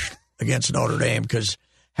revenge against Notre Dame, because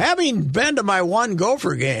having been to my one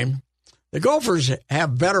Gopher game, the Gophers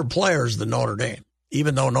have better players than Notre Dame,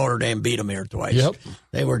 even though Notre Dame beat them here twice. Yep.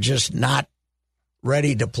 They were just not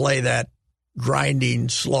ready to play that grinding,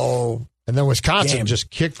 slow. And then Wisconsin game. Just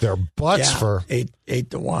kicked their butts for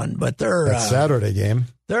 8-1. But they're that Saturday game.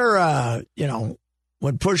 They're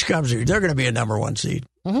when push comes, they're going to be a number 1 seed.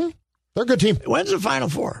 Mm-hmm. They're a good team. When's the Final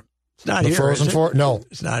Four? It's not the here. Frozen is it? Four? No,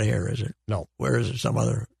 it's not here, is it? No. Where is it? Some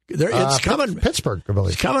other. It's coming. Pittsburgh, I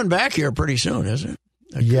believe. It's coming back here pretty soon, isn't it?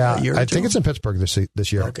 I think it's in Pittsburgh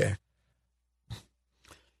this year. Okay.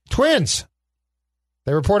 Twins.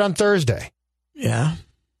 They report on Thursday. Yeah.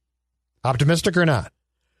 Optimistic or not?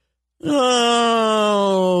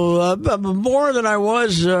 Oh, more than I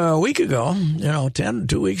was a week ago.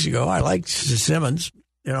 2 weeks ago. I liked Simmons.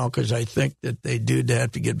 Because I think that they do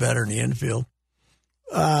have to get better in the infield.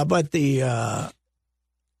 But the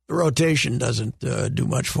rotation doesn't do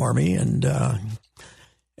much for me, and I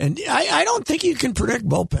don't think you can predict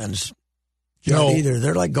bullpens. Either.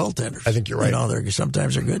 They're like goaltenders. I think you're right.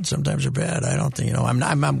 Sometimes they're good, sometimes they're bad. I don't think.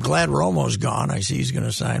 I'm glad Romo's gone. I see he's going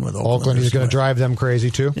to sign with Oakland. He's going to drive them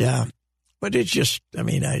crazy too. Yeah, but it's just. I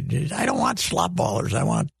don't want slop ballers. I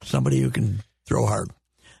want somebody who can throw hard.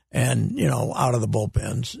 And, out of the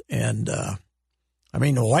bullpens. And, the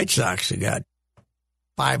White Sox have got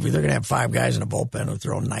 5. They're going to have 5 guys in the bullpen who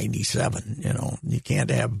throw 97. You can't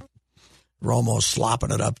have Romo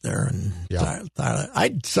slopping it up there. And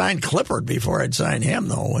I'd sign Clippard before I'd sign him,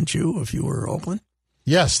 though, wouldn't you, if you were Oakland?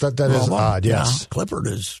 Yes, that is odd, yes. Yeah, Clippard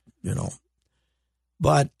is,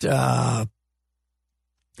 But, I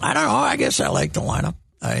don't know. I guess I like the lineup.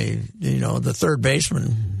 The third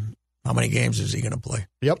baseman. How many games is he going to play?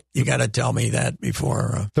 Yep. You got to tell me that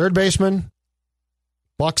before. Third baseman,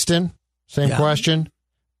 Buxton, same question.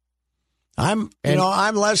 I'm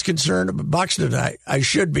less concerned about Buxton. I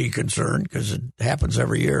should be concerned because it happens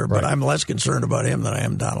every year, but I'm less concerned about him than I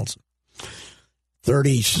am Donaldson.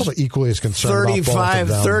 30, probably equally as concerned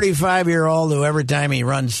 35-year-old who every time he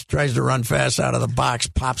tries to run fast out of the box,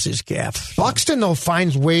 pops his calf. Buxton, though,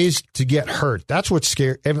 finds ways to get hurt. That's what's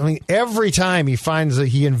scary. Every time he finds that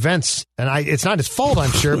he invents, and it's not his fault,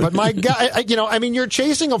 I'm sure, but my God, you're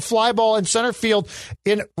chasing a fly ball in center field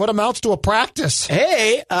in what amounts to a practice.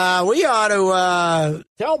 Hey, we ought to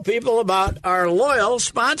tell people about our loyal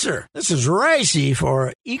sponsor. This is Reusse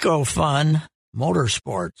for EcoFun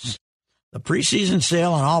Motorsports. The preseason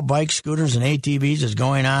sale on all bikes, scooters, and ATVs is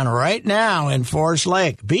going on right now in Forest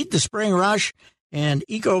Lake. Beat the spring rush, and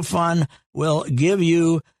EcoFun will give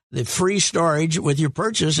you the free storage with your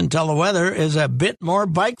purchase until the weather is a bit more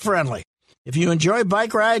bike-friendly. If you enjoy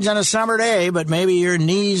bike rides on a summer day, but maybe your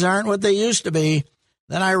knees aren't what they used to be,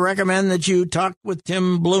 then I recommend that you talk with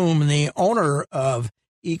Tim Bloom, the owner of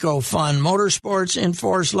EcoFun Motorsports in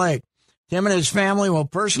Forest Lake. Tim and his family will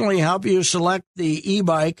personally help you select the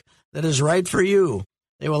e-bike that is right for you.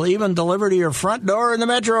 They will even deliver to your front door in the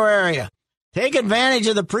metro area. Take advantage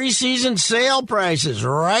of the preseason sale prices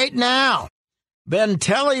right now.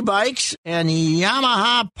 Bentelli bikes and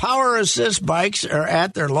Yamaha Power Assist bikes are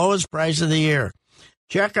at their lowest price of the year.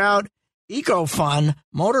 Check out EcoFun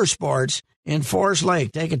Motorsports in Forest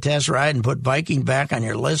Lake. Take a test ride and put biking back on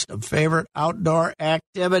your list of favorite outdoor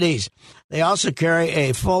activities. They also carry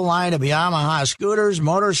a full line of Yamaha scooters,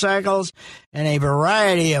 motorcycles, and a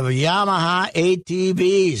variety of Yamaha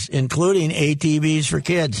ATVs, including ATVs for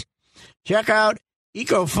kids. Check out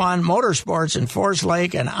EcoFun Motorsports in Forest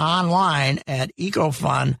Lake and online at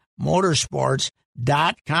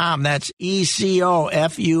ecofunmotorsports.com. That's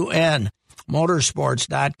ECOFUN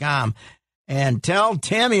motorsports.com. And tell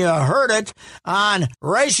Tim you heard it on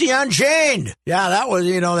Reusse Unchained. Yeah, that was,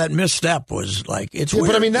 that misstep was like, it's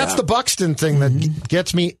weird. But that's the Buxton thing that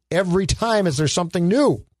gets me every time is there's something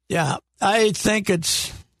new. Yeah, I think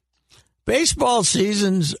baseball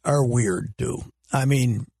seasons are weird, too. I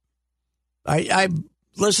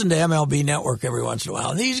listen to MLB Network every once in a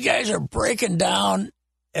while. And these guys are breaking down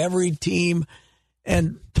every team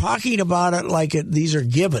and talking about it like these are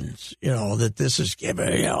givens, that this is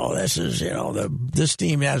given, this is, this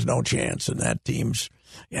team has no chance and that team's,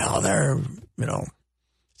 they're,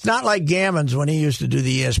 it's not like Gammons when he used to do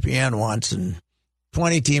the ESPN once and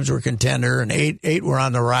 20 teams were contender and eight were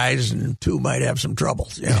on the rise and 2 might have some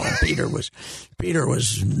troubles. Peter was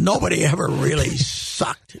nobody ever really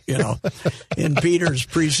sucked, in Peter's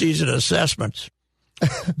preseason assessments.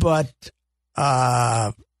 But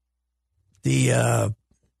the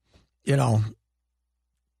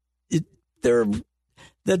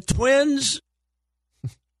Twins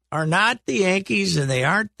are not the Yankees and they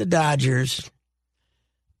aren't the Dodgers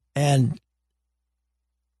and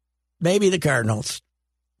maybe the Cardinals.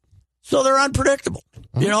 So they're unpredictable.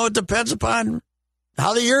 It depends upon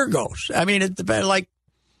how the year goes. I mean, it depends, like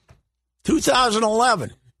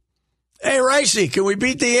 2011. Hey, Reusse, can we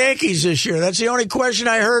beat the Yankees this year? That's the only question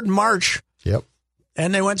I heard in March. Yep.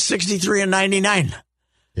 And they went 63-99.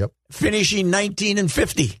 Yep. Finishing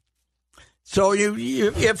 19-50. So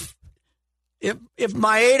if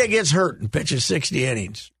Maeda gets hurt and pitches 60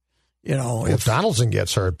 innings, if Donaldson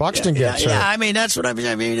gets hurt, Buxton gets hurt. Yeah, I mean, that's what I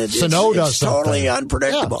mean. Sano does it's totally something.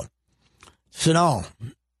 Unpredictable. Yeah. Sano.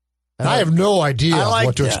 And I have no idea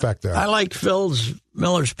what to expect there. I like Phil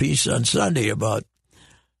Miller's piece on Sunday about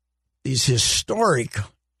these historic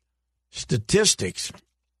statistics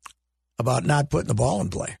about not putting the ball in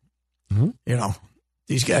play. Mm-hmm.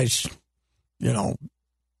 These guys,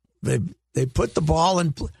 they put the ball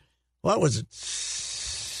in play. What was it?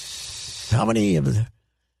 How many of the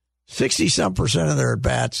 60-some% of their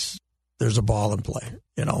at-bats, there's a ball in play,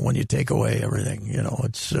 when you take away everything.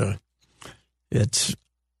 It's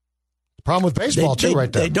the problem with baseball,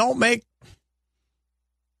 right there. They don't make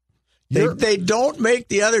they don't make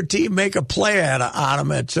the other team make a play on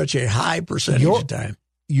them at such a high percentage of time.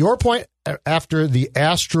 Your point after the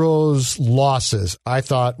Astros losses, I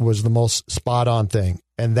thought was the most spot-on thing,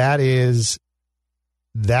 and that is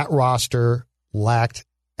that roster lacked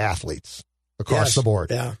athletes across the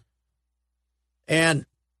board. Yeah. And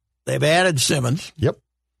they've added Simmons. Yep.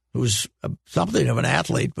 Who's something of an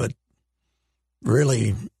athlete, but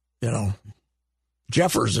really,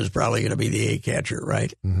 Jeffers is probably going to be the A catcher,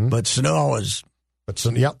 right? Mm-hmm. But Sano is.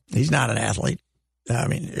 He's not an athlete. I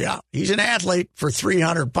mean, he's an athlete for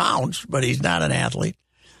 300 pounds, but he's not an athlete.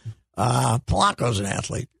 Polanco's an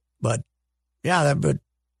athlete, but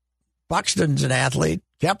Buxton's an athlete.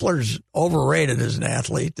 Kepler's overrated as an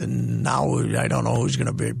athlete, and now I don't know who's going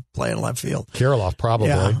to be playing left field. Kirilloff, probably.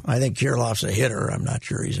 Yeah, I think Kirilloff's a hitter. I'm not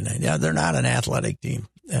sure he's an athlete. Yeah, they're not an athletic team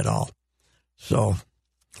at all. So,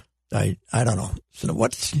 I don't know. So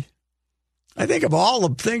I think of all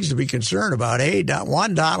the things to be concerned about,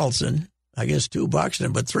 one, Donaldson, I guess 2,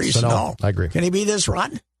 Buxton, but 3, Sano. I agree. Can he be this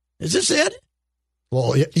rotten? Is this it?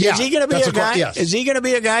 Well, yeah. Is he going to be a guy? Yes. Is he going to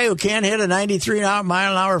be a guy who can't hit a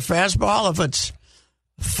 93-mile-an-hour fastball if it's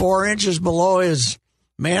 4 inches below his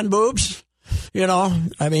man boobs?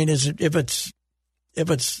 I mean, if it's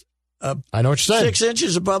I know what you're saying. 6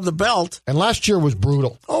 inches above the belt. And last year was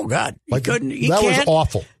brutal. Oh God, that was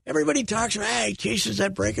awful. Everybody talks about, he chases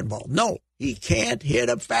that breaking ball. No, he can't hit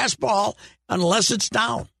a fastball unless it's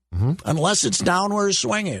down. Mm-hmm. Unless it's down where his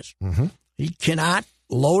swing is. Mm-hmm. He cannot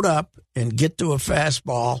load up and get to a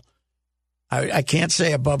fastball. I can't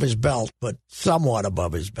say above his belt, but somewhat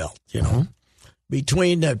above his belt. Mm-hmm.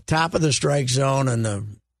 Between the top of the strike zone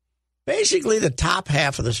and basically the top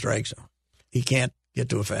half of the strike zone, he can't get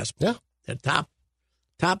to a fastball. Yeah, the top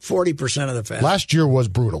 40% of the fastball. Last year was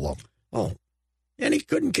brutal, though. Oh, and he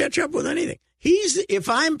couldn't catch up with anything. If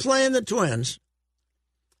I'm playing the Twins,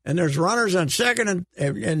 and there's runners on second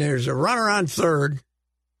and there's a runner on third,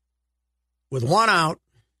 with 1 out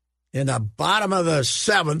in the bottom of the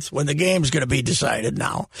 7th when the game's going to be decided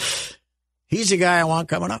now, he's the guy I want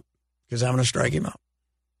coming up. Because I'm going to strike him out.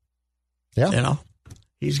 Yeah.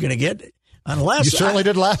 He's going to get it. Unless you certainly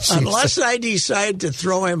did last season. Unless I decide to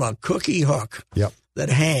throw him a cookie hook that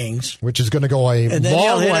hangs. Which is going to go a and then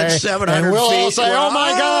long he'll way. Hit it 700 and we'll feet. all say, oh,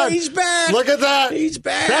 my God. He's back. Look at that. He's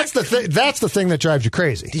back. That's the thing that drives you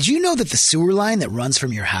crazy. Did you know that the sewer line that runs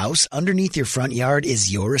from your house underneath your front yard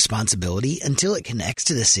is your responsibility until it connects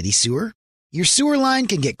to the city sewer? Your sewer line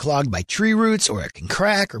can get clogged by tree roots, or it can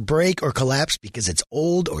crack or break or collapse because it's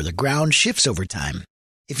old or the ground shifts over time.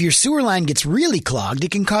 If your sewer line gets really clogged,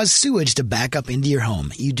 it can cause sewage to back up into your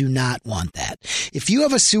home. You do not want that. If you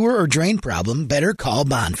have a sewer or drain problem, better call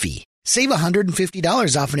Bonfee. Save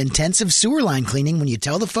 $150 off an intensive sewer line cleaning when you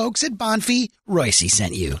tell the folks at Bonfee Reusse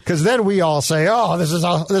sent you. Because then we all say, oh, this is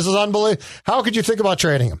unbelievable. How could you think about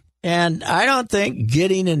trading him? And I don't think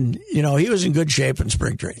getting in, he was in good shape in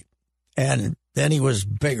spring training. And then he was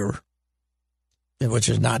bigger, which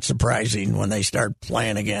is not surprising when they start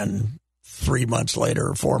playing again 3 months later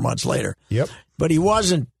or 4 months later. Yep. But he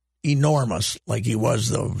wasn't enormous like he was,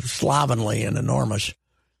 though, slovenly and enormous.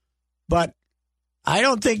 But I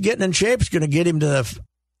don't think getting in shape is going to get him to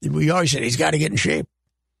we always said he's got to get in shape.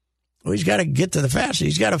 Well, he's got to get to the fastball.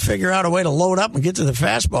 He's got to figure out a way to load up and get to the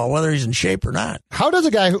fastball, whether he's in shape or not. How does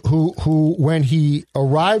a guy who when he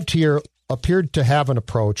arrived here, appeared to have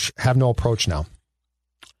have no approach now?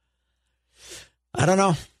 I don't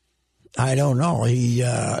know. He,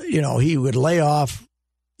 he would lay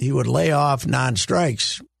off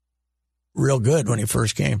non-strikes real good when he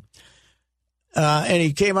first came. And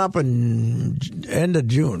he came up in end of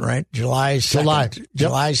June, right? July 2nd.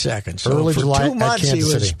 July 2nd. So early for July 2 months,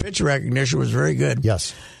 City. pitch recognition was very good.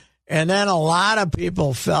 Yes. And then a lot of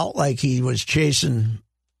people felt like he was chasing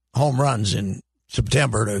home runs in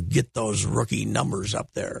September to get those rookie numbers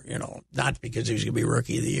up there. Not because he was going to be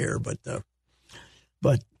Rookie of the Year, but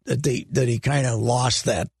that he kind of lost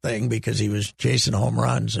that thing because he was chasing home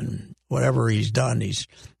runs, and whatever he's done, he's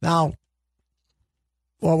now.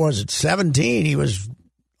 What was it? 17. He was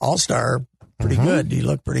all-star, pretty good. He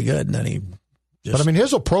looked pretty good, and then he. But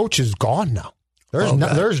his approach is gone now.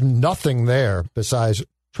 There's nothing there besides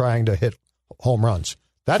trying to hit home runs.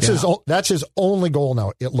 That's his only goal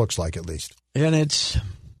now. It looks like, at least. And it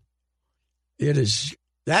is.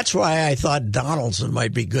 That's why I thought Donaldson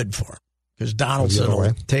might be good for him, because Donaldson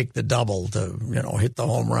will take the double to hit the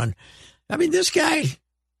home run. This guy.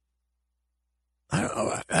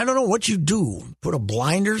 I don't know what you do. Put a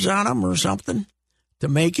blinders on him or something to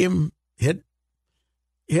make him hit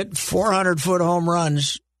 400-foot home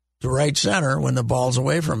runs to right center when the ball's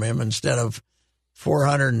away from him, instead of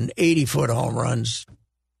 480-foot home runs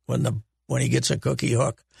when he gets a cookie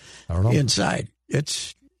hook inside.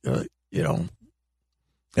 It's that's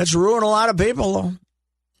ruined a lot of people though.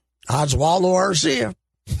 Oswaldo Arcia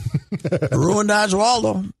ruined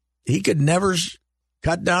Oswaldo. He could never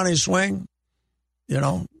cut down his swing.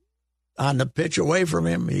 On the pitch away from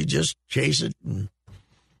him, he just chased it and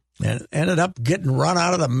ended up getting run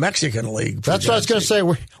out of the Mexican League. That's what I was going to say.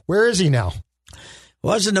 Where is he now?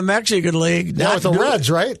 Was in the Mexican League. Not with the Reds,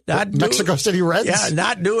 right? Mexico City Reds? Yeah,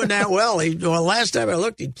 not doing that well. Last time I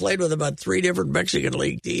looked, he played with about 3 different Mexican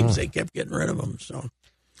League teams. They kept getting rid of him. So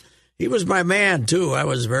he was my man, too. I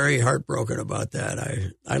was very heartbroken about that.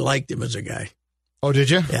 I liked him as a guy. Oh, did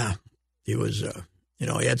you? Yeah. He was, he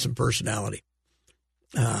had some personality.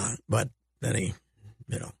 But then he,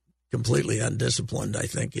 completely undisciplined, I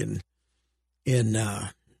think, in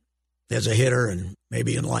as a hitter and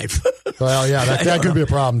maybe in life. Well, yeah, that could be a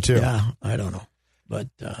problem too. Yeah, I don't know. But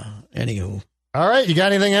anywho. All right, you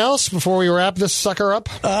got anything else before we wrap this sucker up?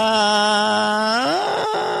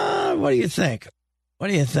 What do you think?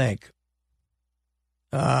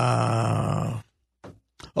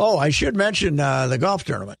 I should mention the golf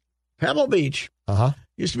tournament. Pebble Beach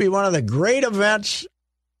used to be one of the great events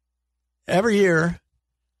every year.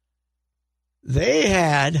 They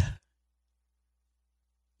had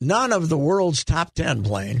none of the world's top 10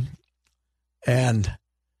 playing. And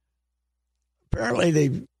apparently they,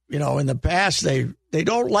 in the past, they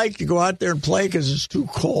don't like to go out there and play because it's too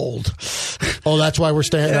cold. Oh, that's why we're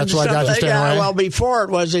staying. That's why guys are staying away. Well, before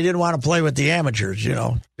it was they didn't want to play with the amateurs,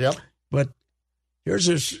 Yep. But here's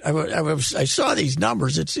this. I saw these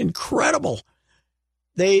numbers. It's incredible.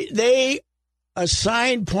 They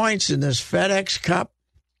assign points in this FedEx Cup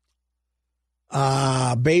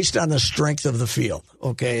based on the strength of the field.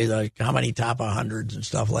 Okay, like how many top 100s and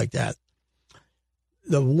stuff like that.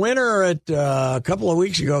 The winner at a couple of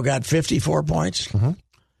weeks ago got 54 points. Mm-hmm.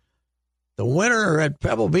 The winner at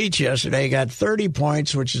Pebble Beach yesterday got 30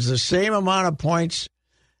 points, which is the same amount of points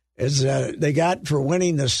as they got for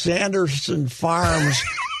winning the Sanderson Farms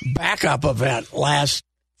backup event last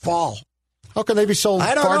fall. How can they be so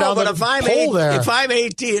I don't far know, down but the hole there? If I'm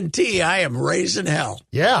AT&T, I am raising hell.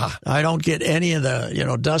 Yeah. I don't get any of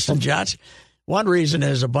the, Dustin Johnson. One reason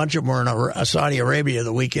is a bunch of them were in Saudi Arabia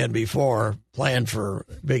the weekend before playing for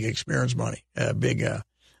big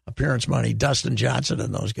appearance money. Dustin Johnson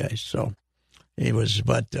and those guys. So he was,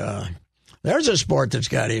 but there's a sport that's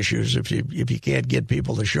got issues if you can't get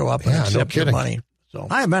people to show up and accept your money. So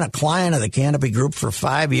I have been a client of the Canopy Group for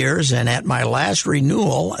 5 years, and at my last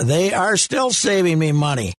renewal, they are still saving me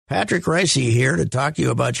money. Patrick Reusse here to talk to you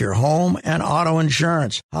about your home and auto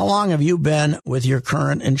insurance. How long have you been with your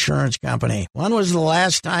current insurance company? When was the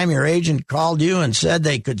last time your agent called you and said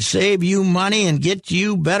they could save you money and get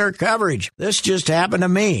you better coverage? This just happened to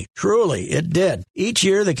me. Truly, it did. Each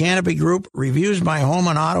year, the Canopy Group reviews my home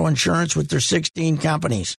and auto insurance with their 16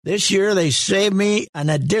 companies. This year, they saved me an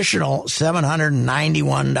additional $791.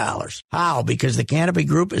 How? Because the Canopy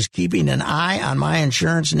Group is keeping an eye on my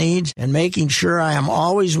insurance needs and making sure I am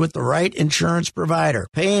always with the right insurance provider.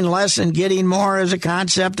 Paying less and getting more is a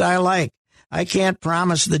concept I like. I can't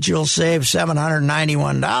promise that you'll save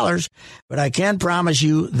 $791, but I can promise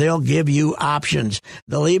you they'll give you options.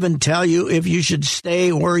 They'll even tell you if you should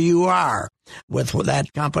stay where you are with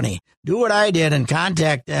that company. Do what I did and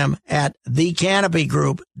contact them at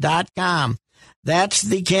thecanopygroup.com. That's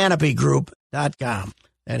thecanopygroup.com.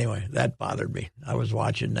 Anyway, that bothered me. I was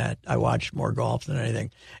watching that. I watched more golf than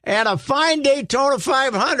anything. And a fine Daytona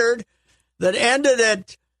 500 that ended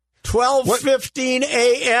at 12:15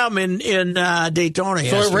 a.m. in Daytona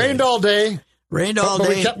yesterday. So it rained all day. Rained all but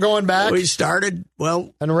day. We kept going back. We started,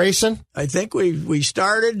 and racing. I think we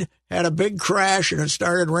started, had a big crash, and it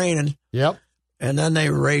started raining. Yep. And then they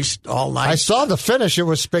raced all night. I saw the finish. It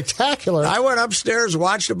was spectacular. I went upstairs,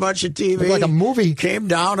 watched a bunch of TV. It was like a movie. Came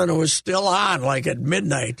down, and it was still on, like at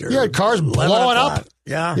midnight. You had cars blowing up.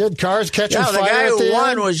 Yeah. You had cars catching fire. The guy who won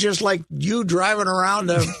end. was just like you driving around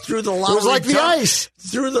through the Lowry It was like the ice.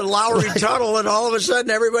 Through the Lowry Tunnel, and all of a sudden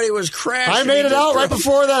everybody was crashing. I made it out right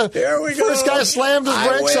before the first guy slammed his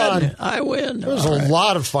brakes on. I win. There was a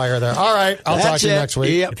lot of fire there. All right. I'll talk to you next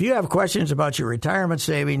week. Yep. If you have questions about your retirement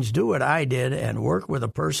savings, do what I did and work with a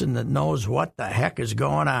person that knows what the heck is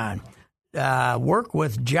going on. Work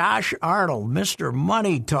with Josh Arnold, Mr.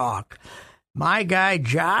 Money Talk. My guy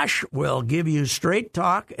Josh will give you straight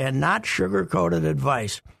talk and not sugar-coated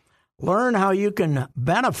advice. Learn how you can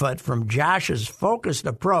benefit from Josh's focused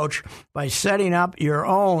approach by setting up your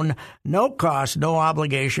own no-cost,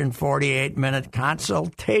 no-obligation 48-minute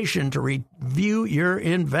consultation to review your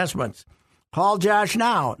investments. Call Josh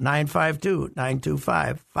now,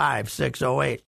 952-925-5608.